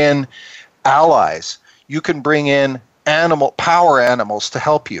bring in allies. You can bring in power animals to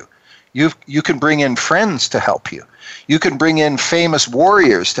help you. You can bring in friends to help you. You can bring in famous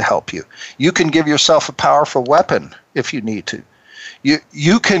warriors to help you. You can give yourself a powerful weapon if you need to.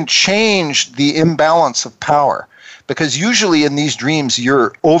 You can change the imbalance of power. Because usually in these dreams,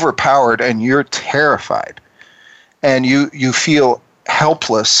 you're overpowered and you're terrified. And you feel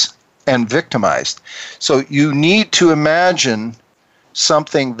helpless and victimized. So you need to imagine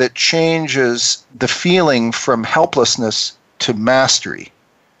something that changes the feeling from helplessness to mastery,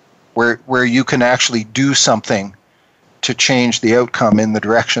 where you can actually do something to change the outcome in the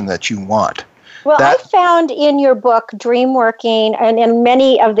direction that you want. Well, I found in your book, Dreamworking, and in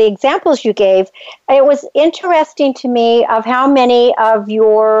many of the examples you gave, it was interesting to me of how many of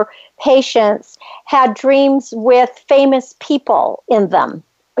your patients had dreams with famous people in them.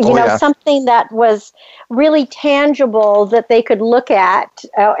 Something that was really tangible that they could look at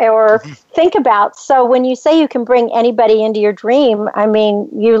or think about. So when you say you can bring anybody into your dream, I mean,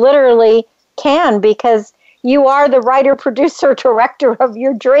 you literally can, because you are the writer, producer, director of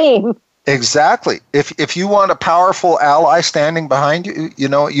your dream. Exactly. If you want a powerful ally standing behind you,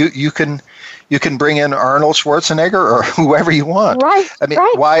 you can bring in Arnold Schwarzenegger or whoever you want. Right. I mean,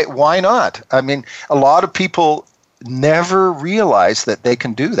 why not? I mean, a lot of people never realize that they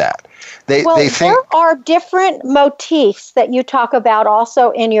can do that. They think there are different motifs that you talk about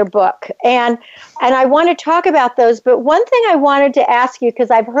also in your book, and I want to talk about those. But one thing I wanted to ask you, because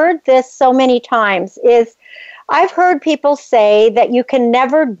I've heard this so many times, is I've heard people say that you can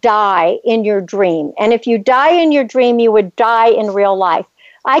never die in your dream. And if you die in your dream, you would die in real life.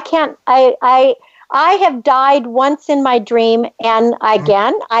 I have died once in my dream, and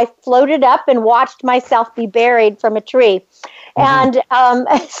again, I floated up and watched myself be buried from a tree. And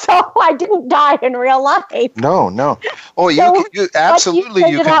so I didn't die in real life. No. Oh, you absolutely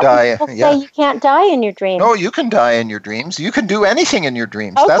you can die. People say you can't die in your dreams. No, you can die in your dreams. You can do anything in your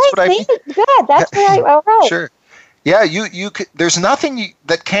dreams. Okay, that's what I mean. Good. That's right. All right. Sure. Yeah, you could, there's nothing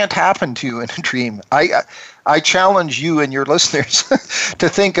that can't happen to you in a dream. I challenge you and your listeners to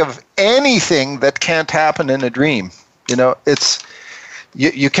think of anything that can't happen in a dream.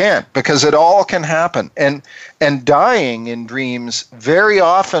 You can't, because it all can happen. And dying in dreams very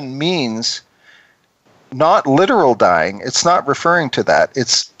often means not literal dying. It's not referring to that.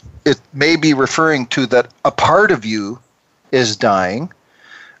 It may be referring to that a part of you is dying,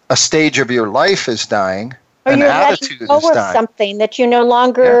 a stage of your life is dying, or an you're attitude is dying. Something that you no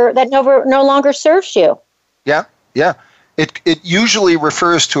longer no longer serves you. Yeah. It usually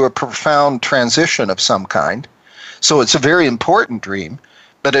refers to a profound transition of some kind. So it's a very important dream,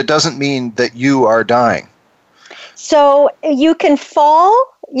 but it doesn't mean that you are dying. So you can fall.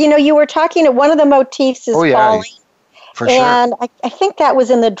 You were talking, one of the motifs is falling. For sure. And I think that was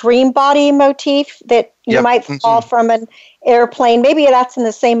in the dream body motif, that you might fall from an airplane. Maybe that's in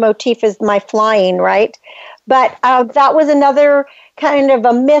the same motif as my flying, right? But that was another kind of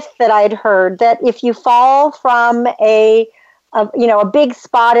a myth that I'd heard, that if you fall from a big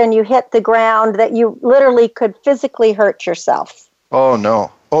spot and you hit the ground, that you literally could physically hurt yourself. Oh,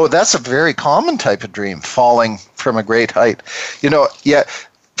 no. Oh, that's a very common type of dream, falling from a great height.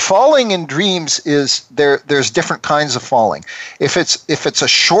 Falling in dreams is there's different kinds of falling. If it's a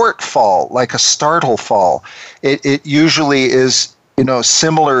short fall, like a startle fall, it usually is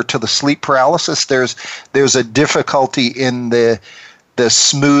similar to the sleep paralysis. There's a difficulty in the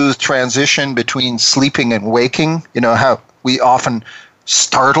smooth transition between sleeping and waking. How we often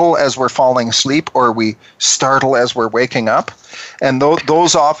startle as we're falling asleep, or we startle as we're waking up, and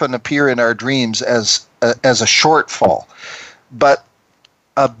those often appear in our dreams as a short fall. But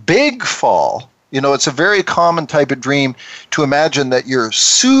a big fall, it's a very common type of dream to imagine that you're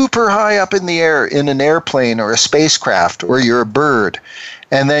super high up in the air in an airplane or a spacecraft, or you're a bird,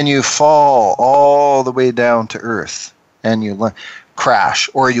 and then you fall all the way down to earth and you crash,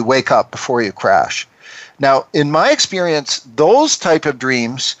 or you wake up before you crash. Now, in my experience, those type of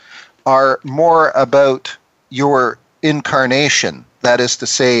dreams are more about your incarnation. That is to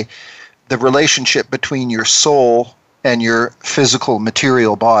say, the relationship between your soul and your physical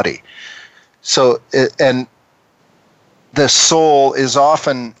material body. So, and the soul is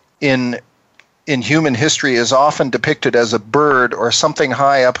often in human history is often depicted as a bird or something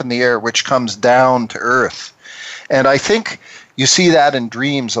high up in the air which comes down to earth. And I think you see that in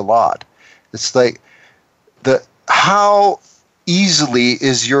dreams a lot. It's like how easily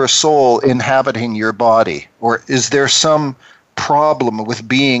is your soul inhabiting your body? Or is there some problem with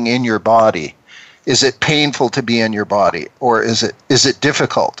being in your body? Is it painful to be in your body? Or is it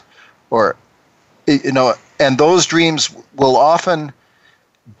difficult? Or, and those dreams will often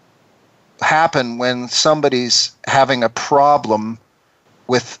happen when somebody's having a problem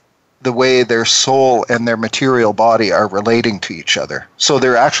with the way their soul and their material body are relating to each other. So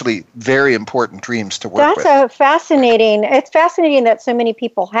they're actually very important dreams to work with. It's fascinating that so many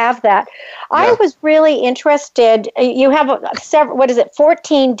people have that. Yeah. I was really interested, you have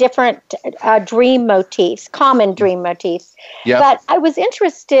 14 different dream motifs, common dream motifs. Yeah. But I was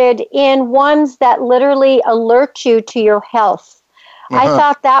interested in ones that literally alert you to your health. I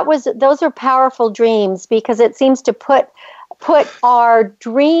thought those are powerful dreams, because it seems to put our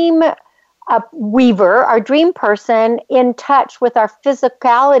dream weaver, our dream person, in touch with our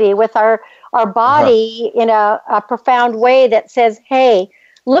physicality, with our body in a profound way that says, hey,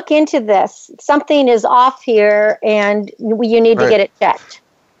 look into this. Something is off here and you need to get it checked.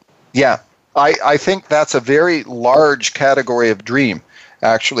 Yeah, I think that's a very large category of dream,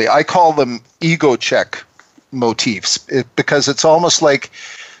 actually. I call them ego check motifs, because it's almost like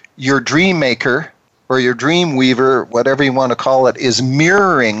your dream maker or your dream weaver, whatever you want to call it, is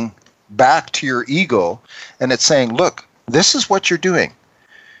mirroring back to your ego, and it's saying, look, this is what you're doing.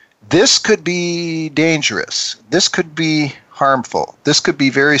 This could be dangerous. This could be harmful. This could be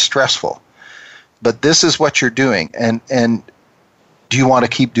very stressful. But this is what you're doing. And do you want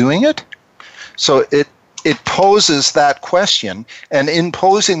to keep doing it? So it poses that question, and in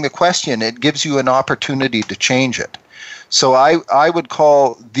posing the question, it gives you an opportunity to change it. So I would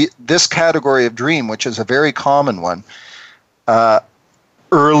call this category of dream, which is a very common one,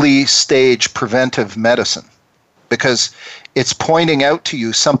 early stage preventive medicine. because it's pointing out to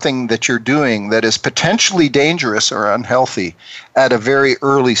you something that you're doing that is potentially dangerous or unhealthy at a very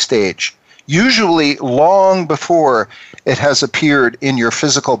early stage, usually long before it has appeared in your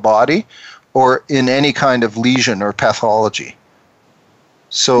physical body or in any kind of lesion or pathology.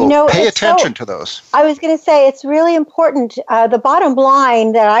 So pay attention to those. I was going to say, it's really important. The bottom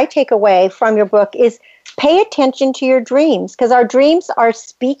line that I take away from your book is pay attention to your dreams, because our dreams are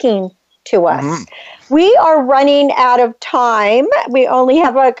speaking to us. Mm-hmm. We are running out of time. We only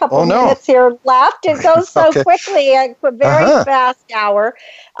have a couple minutes here left. It goes so quickly, a very fast hour.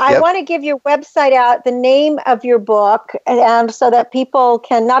 I want to give your website out, the name of your book, and so that people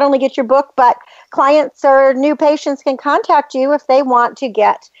can not only get your book, but clients or new patients can contact you if they want to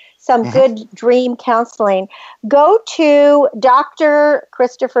get some good dream counseling. Go to Dr.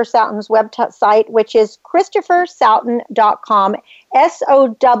 Christopher Sowton's website, which is ChristopherSowton.com,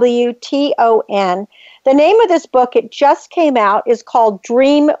 Sowton. The name of this book, it just came out, is called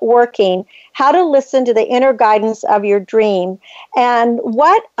Dreamworking, How to Listen to the Inner Guidance of Your Dream. And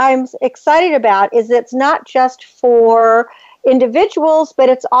what I'm excited about is it's not just for individuals, but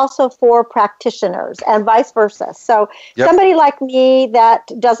it's also for practitioners and vice versa. So somebody like me that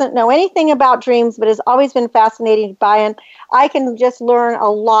doesn't know anything about dreams, but has always been fascinated by them, I can just learn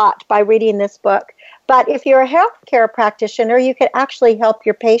a lot by reading this book. But if you're a healthcare practitioner, you can actually help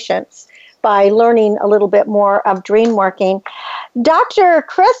your patients by learning a little bit more of dreamworking. Dr.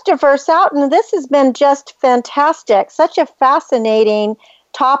 Christopher Sowton, this has been just fantastic. Such a fascinating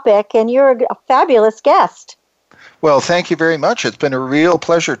topic, and you're a fabulous guest. Well, thank you very much. It's been a real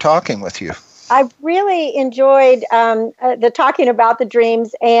pleasure talking with you. I've really enjoyed the talking about the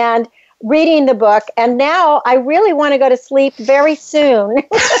dreams and reading the book, and now I really want to go to sleep very soon.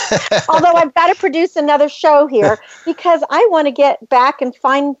 Although I've got to produce another show here because I want to get back and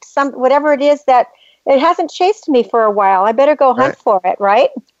find whatever it is that it hasn't chased me for a while. I better go hunt for it,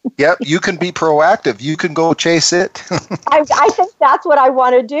 right? Yep, you can be proactive. You can go chase it. I think that's what I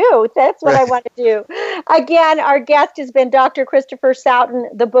want to do. That's what I want to do. Again, our guest has been Dr. Christopher Sowton.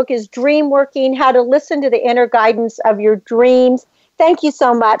 The book is Dreamworking, How to Listen to the Inner Guidance of Your Dreams. Thank you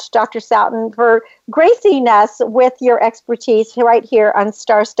so much, Dr. Sowton, for gracing us with your expertise right here on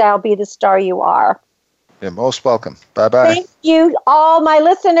Star Style, Be the Star You Are. You're most welcome. Bye-bye. Thank you, all my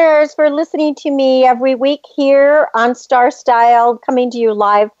listeners, for listening to me every week here on Star Style, coming to you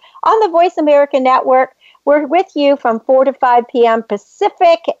live on the Voice America Network. We're with you from 4 to 5 p.m.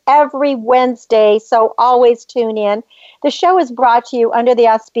 Pacific every Wednesday, so always tune in. The show is brought to you under the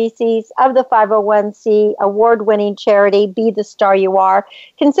auspices of the 501c award-winning charity, Be the Star You Are.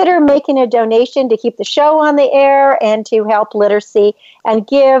 Consider making a donation to keep the show on the air and to help literacy and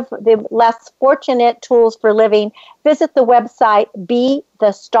give the less fortunate tools for living. Visit the website,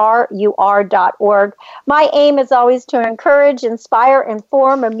 BeTheStarYouAre.org. My aim is always to encourage, inspire,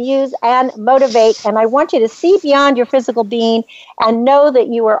 inform, amuse, and motivate. And I want you to see beyond your physical being and know that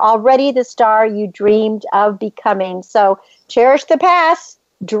you are already the star you dreamed of becoming. So cherish the past,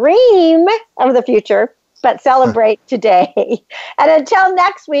 dream of the future, but celebrate today. And until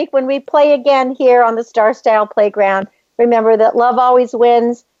next week, when we play again here on the Star Style Playground, remember that love always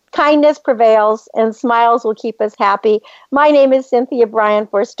wins. Kindness prevails, and smiles will keep us happy. My name is Cynthia Brian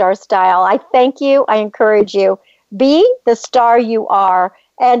for Star Style. I thank you. I encourage you. Be the star you are,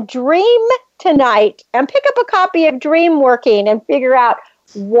 and dream tonight. And pick up a copy of Dreamworking and figure out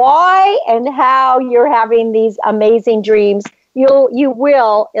why and how you're having these amazing dreams. You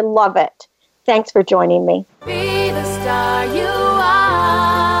will love it. Thanks for joining me. Be the star you are.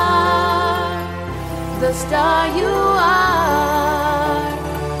 The star you are.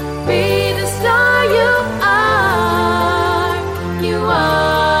 Be the star you are. You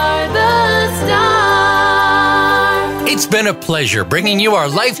are the star. It's been a pleasure bringing you our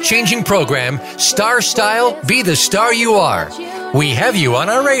life-changing program, Star Style, Be the Star You Are. We have you on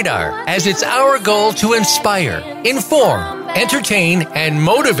our radar, as it's our goal to inspire, inform, entertain, and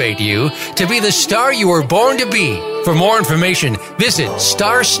motivate you to be the star you were born to be. For more information, visit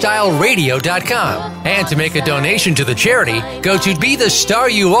starstyleradio.com. And to make a donation to the charity, go to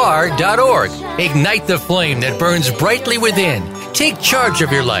BeTheStarYouAre.org. Ignite the flame that burns brightly within. Take charge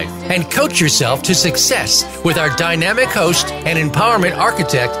of your life and coach yourself to success with our dynamic host and empowerment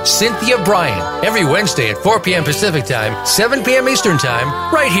architect, Cynthia Brian, every Wednesday at 4 p.m. Pacific Time, 7 p.m. Eastern Time,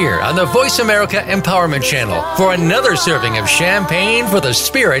 right here on the Voice America Empowerment Channel for another serving of champagne for the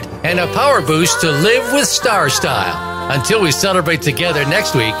spirit and a power boost to live with Star Style. Until we celebrate together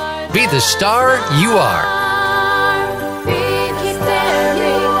next week, be the star you are.